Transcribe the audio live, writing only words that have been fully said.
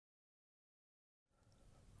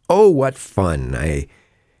Oh, what fun. I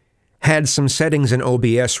had some settings in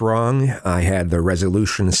OBS wrong. I had the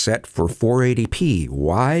resolution set for 480p.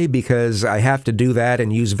 Why? Because I have to do that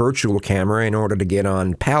and use virtual camera in order to get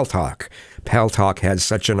on Paltalk. Paltalk has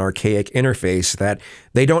such an archaic interface that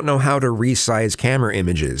they don't know how to resize camera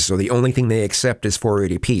images, so the only thing they accept is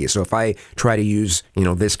 480p. So if I try to use,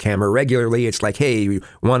 this camera regularly, it's like, hey, you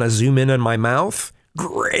want to zoom in on my mouth?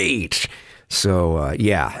 Great! So,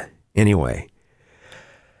 yeah. Anyway.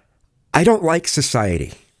 I don't like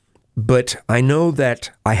society. But I know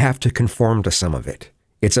that I have to conform to some of it.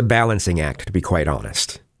 It's a balancing act, to be quite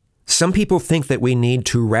honest. Some people think that we need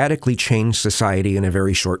to radically change society in a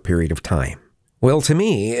very short period of time. Well, to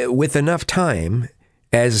me, with enough time,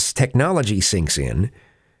 as technology sinks in,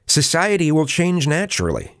 society will change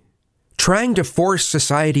naturally. Trying to force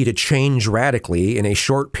society to change radically in a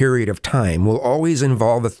short period of time will always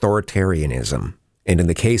involve authoritarianism. And in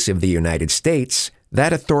the case of the United States,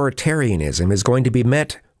 that authoritarianism is going to be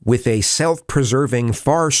met with a self-preserving,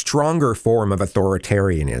 far stronger form of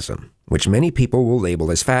authoritarianism, which many people will label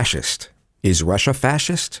as fascist. Is Russia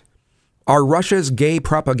fascist? Are Russia's gay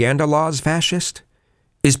propaganda laws fascist?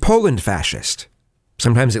 Is Poland fascist?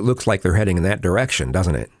 Sometimes it looks like they're heading in that direction,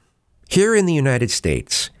 doesn't it? Here in the United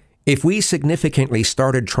States, if we significantly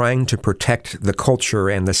started trying to protect the culture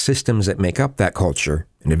and the systems that make up that culture,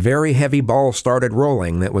 and a very heavy ball started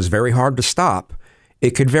rolling that was very hard to stop,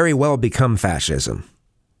 it could very well become fascism.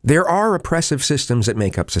 There are oppressive systems that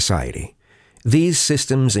make up society. These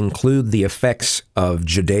systems include the effects of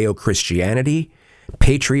Judeo-Christianity,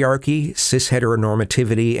 patriarchy,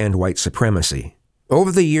 cis-heteronormativity, and white supremacy.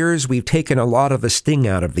 Over the years, we've taken a lot of the sting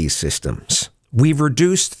out of these systems. We've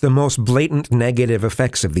reduced the most blatant negative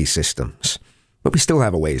effects of these systems. But we still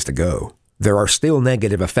have a ways to go. There are still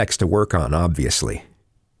negative effects to work on, obviously.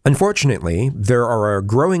 Unfortunately, there are a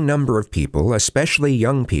growing number of people, especially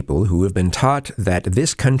young people, who have been taught that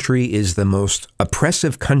this country is the most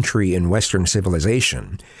oppressive country in Western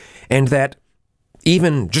civilization, and that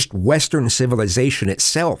even just Western civilization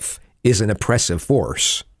itself is an oppressive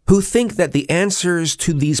force, who think that the answers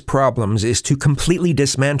to these problems is to completely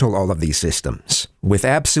dismantle all of these systems, with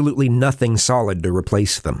absolutely nothing solid to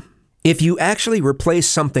replace them. If you actually replace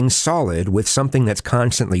something solid with something that's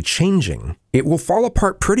constantly changing, it will fall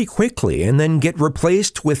apart pretty quickly and then get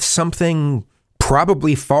replaced with something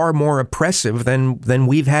probably far more oppressive than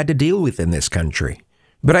we've had to deal with in this country.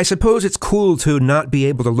 But I suppose it's cool to not be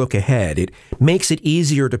able to look ahead. It makes it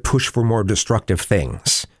easier to push for more destructive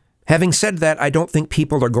things. Having said that, I don't think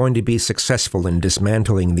people are going to be successful in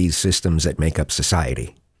dismantling these systems that make up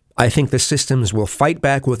society. I think the systems will fight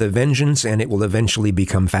back with a vengeance and it will eventually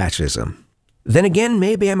become fascism. Then again,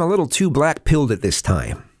 maybe I'm a little too black-pilled at this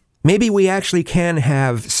time. Maybe we actually can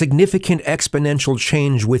have significant exponential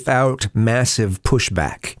change without massive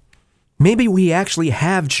pushback. Maybe we actually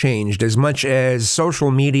have changed as much as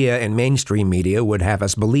social media and mainstream media would have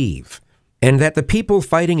us believe, and that the people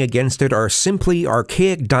fighting against it are simply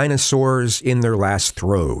archaic dinosaurs in their last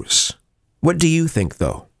throes. What do you think,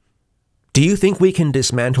 though? Do you think we can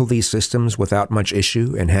dismantle these systems without much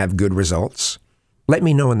issue and have good results? Let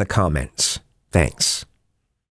me know in the comments. Thanks.